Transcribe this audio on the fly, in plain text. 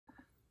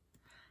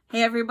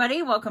Hey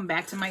everybody, welcome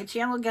back to my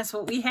channel. Guess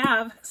what we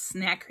have?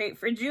 Snack crate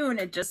for June.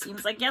 It just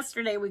seems like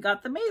yesterday we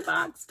got the May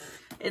box.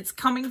 It's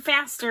coming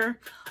faster.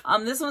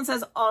 This one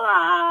says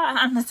hola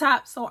on the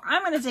top, so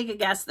I'm going to take a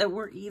guess that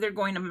we're either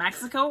going to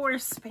Mexico or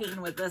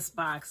Spain with this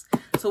box.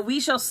 So we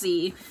shall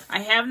see.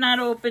 I have not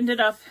opened it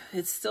up.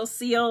 It's still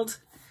sealed.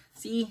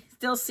 See,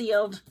 still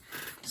sealed.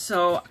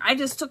 So I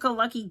just took a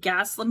lucky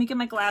guess. Let me get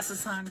my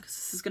glasses on because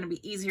this is going to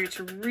be easier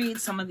to read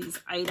some of these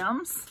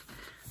items.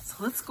 So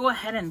let's go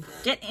ahead and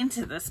get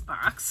into this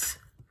box.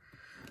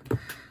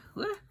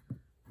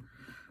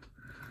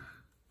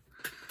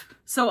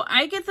 So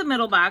I get the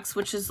middle box,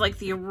 which is like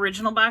the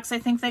original box, I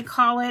think they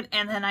call it.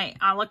 And then I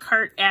a la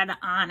carte add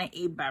on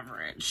a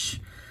beverage.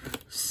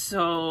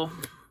 So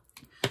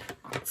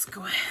let's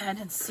go ahead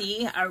and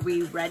see. Are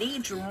we ready?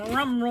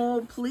 Drum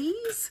roll,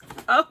 please.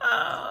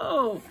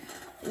 Oh,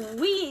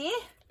 we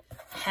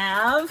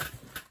have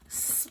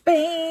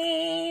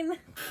Spain.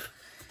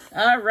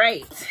 All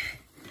right.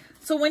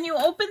 So when you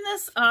open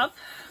this up,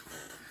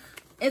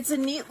 it's a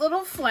neat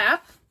little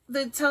flap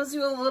that tells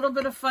you a little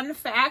bit of fun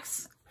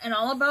facts and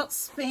all about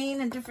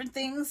Spain and different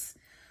things.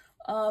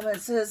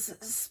 It says,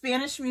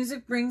 Spanish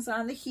music brings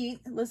on the heat.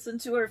 Listen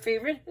to our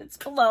favorite hits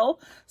below.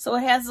 So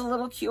it has a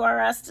little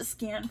QRS to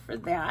scan for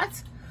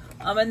that.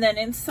 And then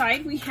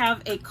inside we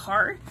have a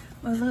card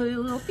with a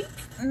little peek.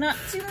 Not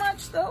too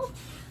much though,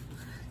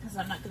 because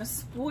I'm not going to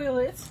spoil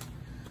it.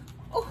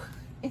 Oh,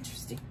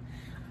 interesting.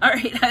 All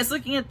right, I was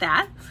looking at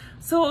that.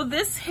 So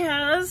this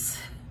has,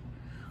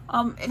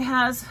 it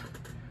has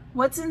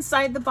what's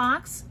inside the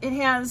box. It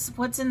has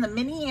what's in the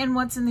mini and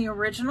what's in the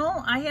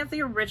original. I have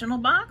the original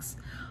box.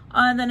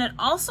 And then it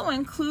also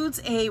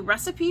includes a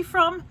recipe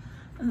from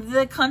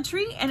the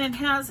country, and it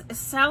has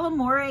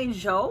salamore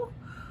jo,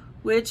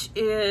 which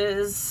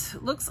is,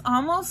 looks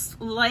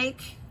almost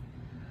like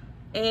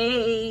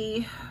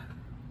it's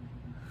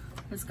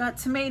got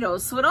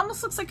tomatoes. So it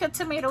almost looks like a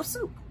tomato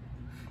soup.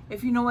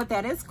 If you know what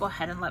that is, go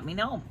ahead and let me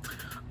know.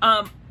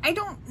 I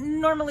don't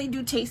normally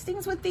do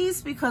tastings with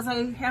these because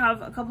I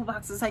have a couple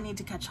boxes I need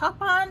to catch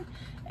up on,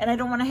 and I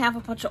don't want to have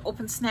a bunch of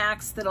open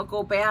snacks that'll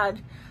go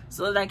bad,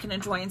 so that I can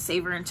enjoy and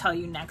savor and tell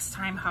you next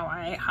time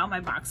how my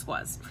box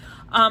was.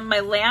 My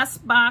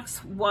last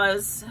box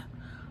was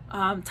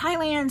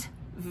Thailand.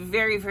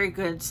 Very, very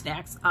good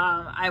snacks.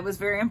 I was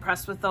very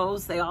impressed with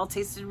those. They all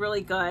tasted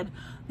really good.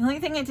 The only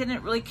thing I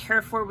didn't really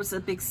care for was a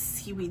big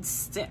seaweed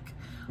stick.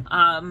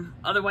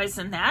 Otherwise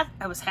than that,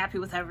 I was happy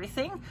with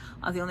everything.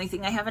 The only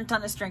thing I haven't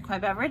done is drink my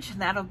beverage,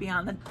 and that'll be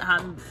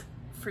on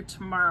for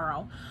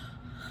tomorrow.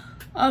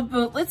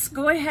 But let's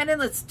go ahead and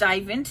let's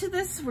dive into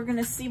this. We're going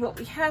to see what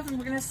we have, and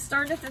we're going to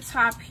start at the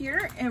top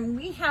here, and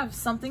we have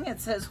something that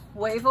says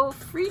huevo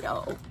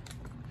frito.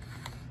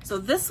 So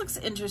this looks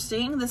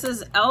interesting. This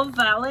is El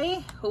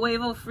Valle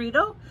Huevo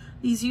Frito.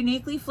 These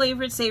uniquely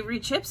flavored savory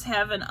chips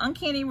have an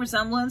uncanny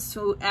resemblance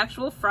to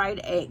actual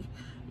fried egg.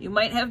 You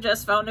might have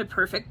just found a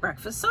perfect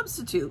breakfast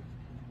substitute.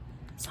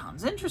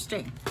 Sounds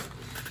interesting.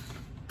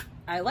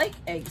 I like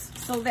eggs,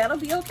 so that'll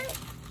be okay.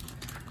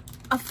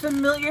 A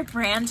familiar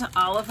brand to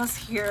all of us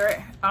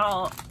here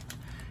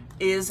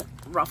is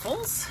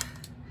Ruffles.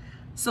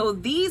 So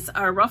these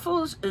are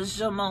Ruffles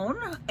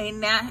Jamon, a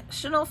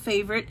national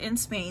favorite in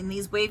Spain.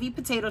 These wavy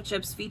potato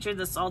chips feature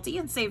the salty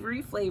and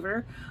savory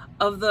flavor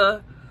of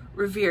the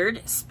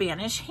revered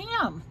Spanish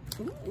ham.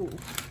 Ooh.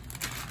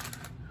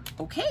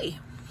 Okay.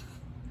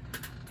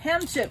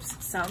 Ham chips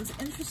sounds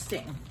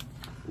interesting.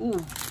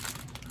 Ooh.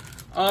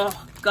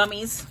 Oh,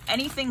 gummies.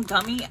 Anything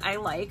gummy I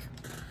like.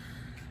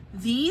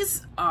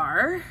 These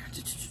are,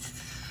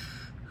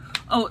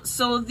 oh,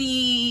 so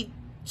the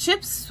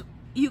chips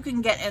you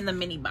can get in the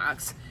mini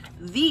box.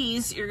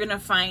 These you're gonna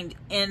find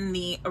in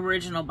the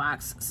original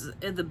box,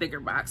 the bigger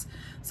box.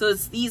 So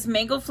it's these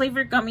mango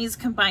flavored gummies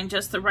combine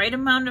just the right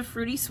amount of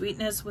fruity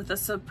sweetness with a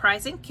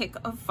surprising kick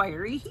of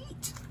fiery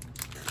heat.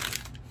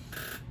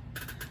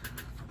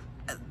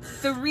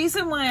 The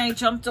reason why I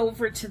jumped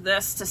over to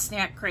this, to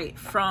Snack Crate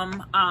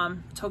from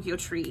Tokyo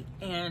Treat,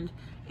 and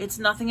it's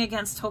nothing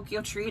against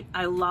Tokyo Treat.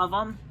 I love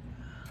them.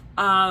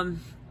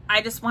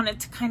 I just wanted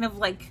to kind of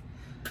like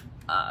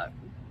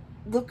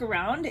look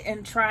around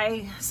and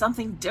try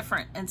something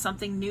different and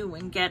something new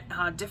and get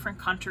different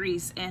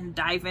countries and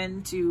dive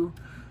into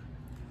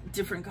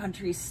different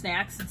countries'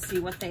 snacks and see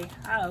what they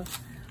have.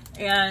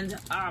 And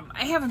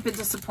I haven't been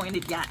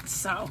disappointed yet,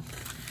 so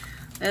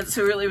that's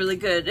really, really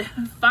good.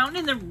 Found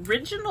in the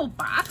original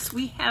box,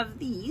 we have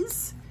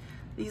these.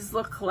 These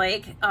look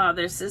like,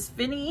 this is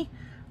Vinny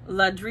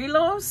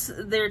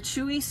Ladrillos. They're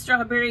chewy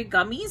strawberry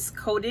gummies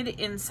coated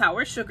in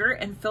sour sugar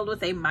and filled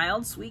with a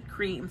mild sweet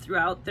cream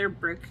throughout their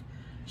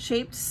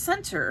brick-shaped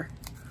center.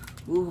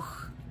 Ooh,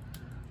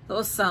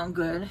 those sound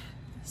good.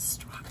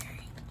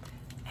 Strawberry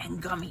and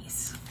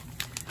gummies.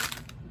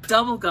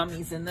 Double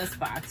gummies in this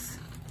box.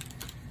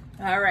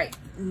 All right,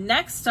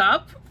 next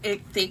up,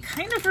 they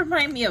kind of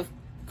remind me of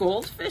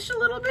goldfish a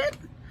little bit.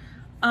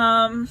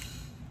 And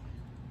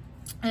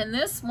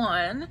this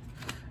one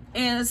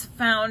is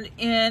found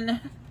in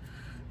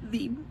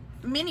the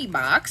mini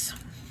box.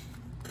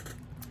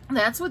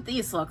 That's what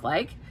these look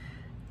like.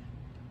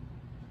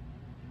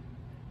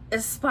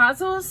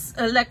 Espazos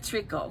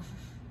Electrico.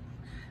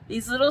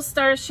 These little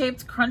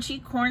star-shaped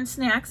crunchy corn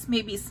snacks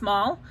may be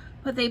small,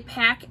 but they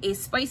pack a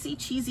spicy,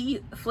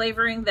 cheesy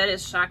flavoring that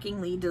is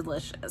shockingly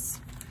delicious.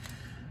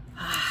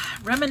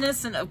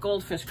 Reminiscent of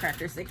goldfish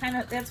crackers. They kind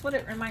of, that's what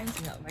it reminds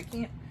me of. I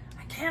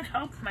can't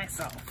help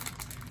myself.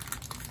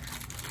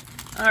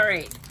 All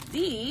right,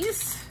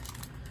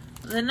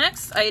 the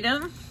next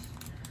item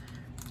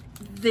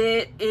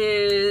that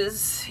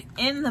is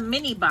in the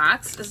mini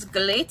box is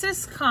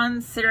Galetas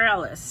con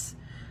cereales.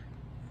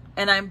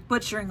 And I'm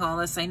butchering all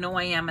this. I know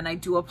I am, and I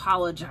do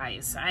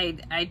apologize.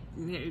 I'm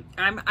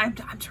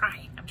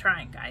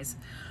trying, guys.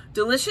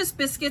 Delicious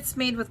biscuits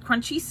made with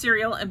crunchy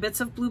cereal and bits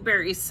of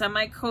blueberries,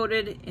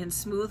 semi-coated in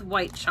smooth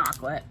white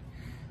chocolate.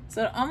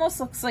 So it almost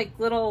looks like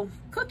little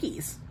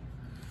cookies.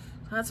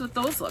 That's what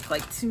those look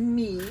like to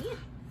me.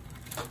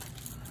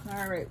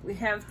 All right, we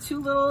have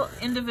two little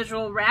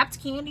individual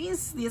wrapped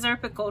candies. These are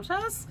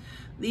picotas.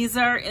 These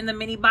are in the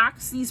mini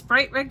box. These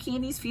bright red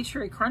candies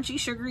feature a crunchy,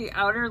 sugary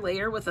outer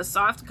layer with a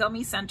soft,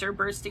 gummy center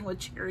bursting with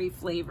cherry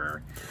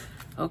flavor.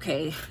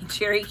 Okay,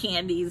 cherry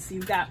candies,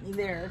 you got me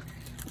there.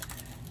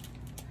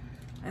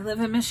 I live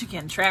in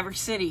Michigan,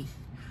 Traverse City.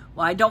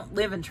 Well, I don't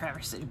live in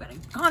Traverse City, but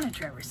I've gone to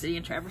Traverse City,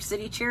 and Traverse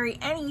City cherry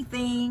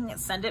anything.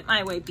 Send it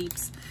my way,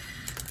 peeps.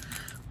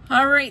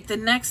 All right, the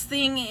next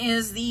thing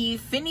is the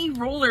Finny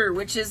Roller,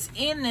 which is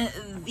in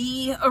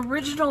the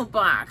original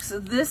box.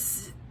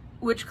 This,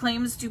 which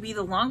claims to be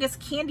the longest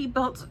candy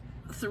belt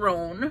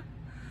thrown.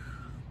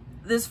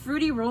 This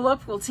fruity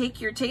roll-up will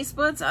take your taste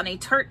buds on a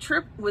tart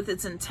trip with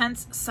its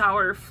intense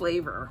sour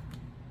flavor.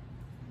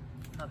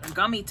 Another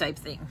gummy type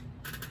thing.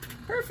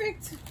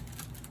 Perfect.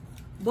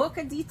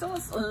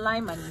 Bocaditos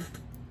Limon.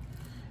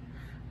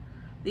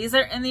 These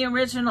are in the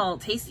original.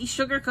 Tasty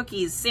sugar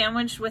cookies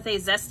sandwiched with a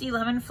zesty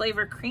lemon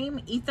flavor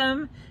cream. Eat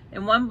them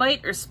in one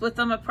bite or split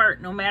them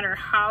apart. No matter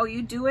how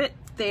you do it,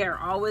 they are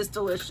always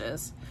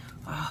delicious.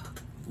 Oh,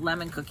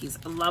 lemon cookies.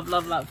 I love,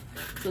 love, love.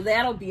 So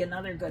that'll be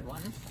another good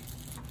one.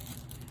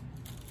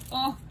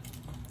 Oh,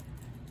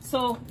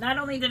 so not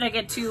only did I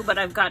get two, but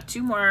I've got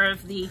two more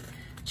of the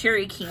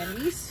cherry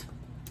candies.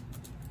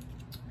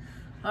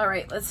 All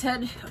right, let's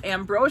head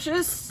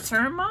Ambrosia's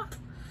Surma.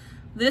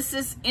 This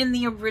is in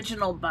the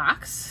original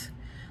box.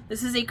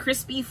 This is a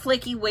crispy,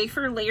 flaky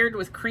wafer layered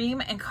with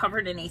cream and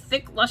covered in a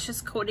thick,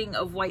 luscious coating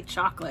of white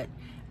chocolate.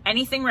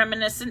 Anything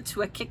reminiscent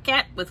to a Kit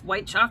Kat with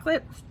white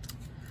chocolate?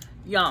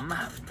 Yum.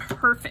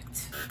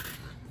 Perfect.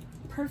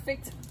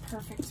 Perfect,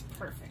 perfect,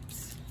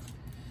 perfect.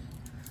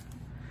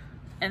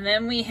 And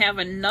then we have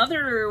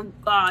another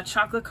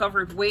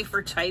chocolate-covered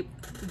wafer type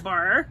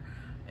bar.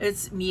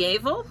 It's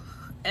Mievel,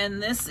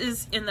 and this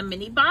is in the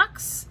mini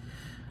box.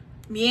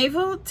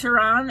 Mievel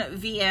Tiran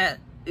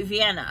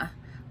Vienna.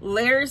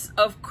 Layers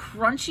of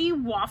crunchy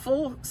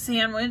waffle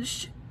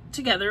sandwiched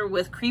together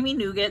with creamy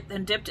nougat,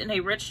 then dipped in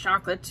a rich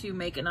chocolate to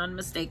make an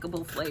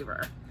unmistakable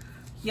flavor.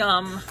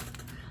 Yum.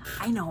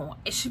 I know,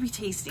 I should be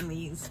tasting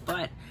these,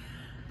 but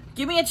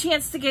give me a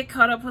chance to get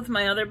caught up with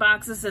my other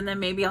boxes, and then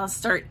maybe I'll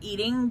start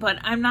eating, but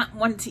I'm not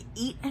one to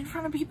eat in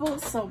front of people,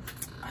 so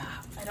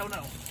I don't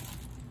know.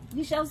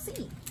 We shall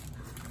see.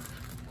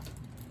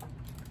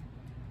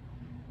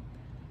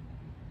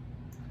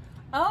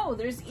 Oh,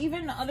 there's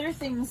even other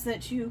things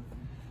that you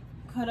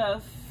could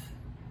have.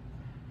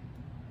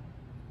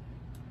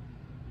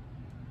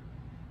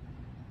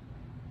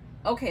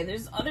 Okay,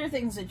 there's other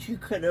things that you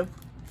could have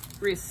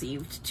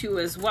received too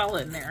as well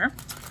in there.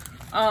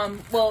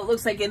 Well, it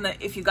looks like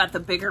if you got the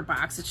bigger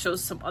box, it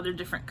shows some other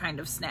different kind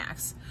of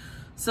snacks.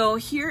 So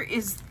here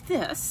is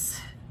this.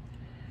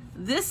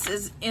 This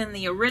is in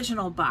the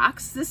original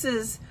box. This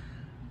is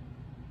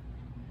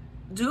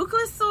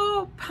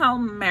Ducliso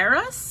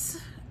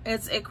Palmeras.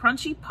 It's a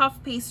crunchy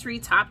puff pastry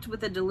topped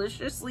with a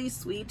deliciously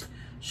sweet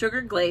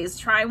sugar glaze.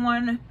 Try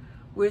one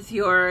with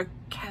your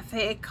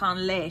café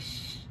con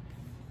leche,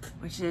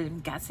 which I'm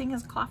guessing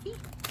is coffee.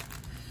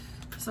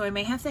 So I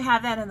may have to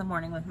have that in the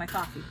morning with my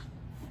coffee.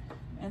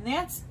 And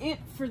that's it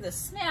for the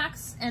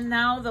snacks. And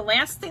now the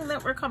last thing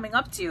that we're coming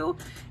up to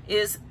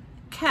is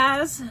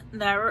Cas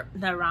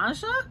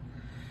Naranja.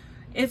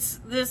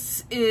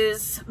 This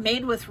is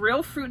made with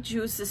real fruit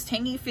juice. This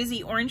tangy,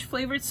 fizzy, orange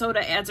flavored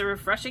soda adds a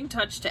refreshing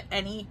touch to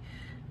any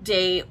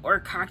day or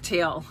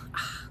cocktail.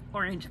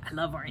 Orange, I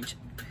love orange.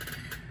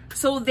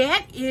 So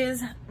that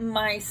is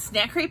my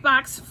snack crate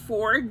box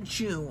for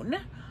June.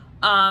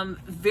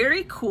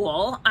 Very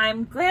cool.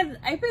 I'm glad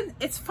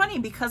it's funny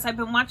because I've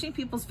been watching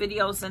people's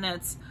videos, and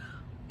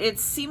it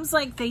seems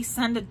like they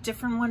send a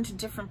different one to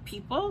different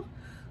people.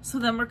 So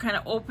then we're kind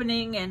of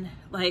opening, and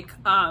like,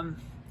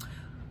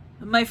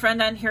 my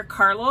friend on here,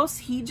 Carlos,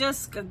 he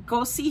just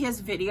go see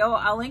his video.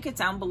 I'll link it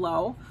down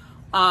below.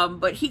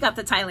 But he got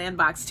the Thailand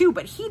box too,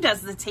 but he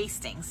does the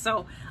tasting.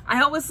 So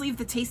I always leave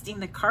the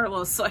tasting to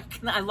Carlos, so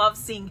I love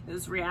seeing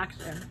his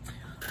reaction.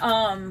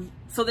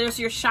 So there's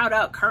your shout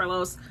out,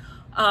 Carlos.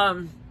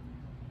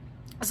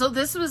 So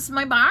this was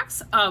my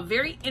box.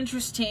 Very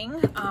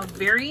interesting,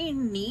 very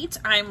neat.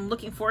 I'm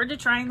looking forward to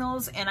trying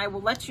those, and I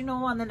will let you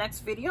know on the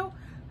next video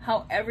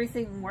how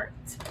everything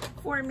worked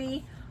for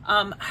me.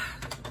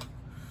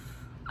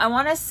 I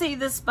want to say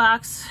this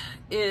box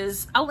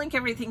is, I'll link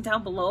everything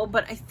down below,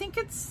 but I think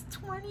it's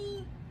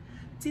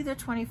it's either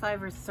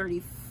 25 or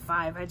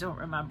 35, I don't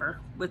remember,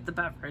 with the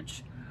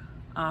beverage.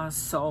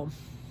 So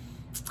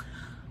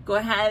go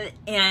ahead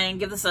and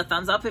give this a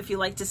thumbs up if you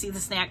like to see the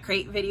Snack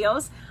Crate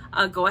videos.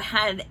 Go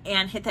ahead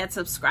and hit that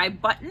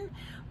subscribe button,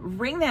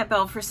 ring that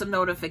bell for some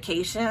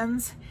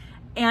notifications,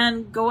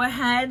 and go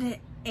ahead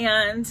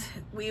and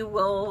we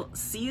will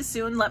see you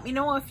soon. Let me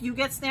know if you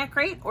get Snack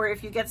Crate or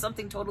if you get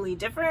something totally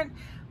different,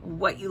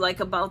 what you like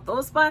about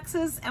those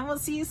boxes, and we'll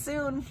see you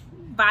soon.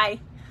 Bye.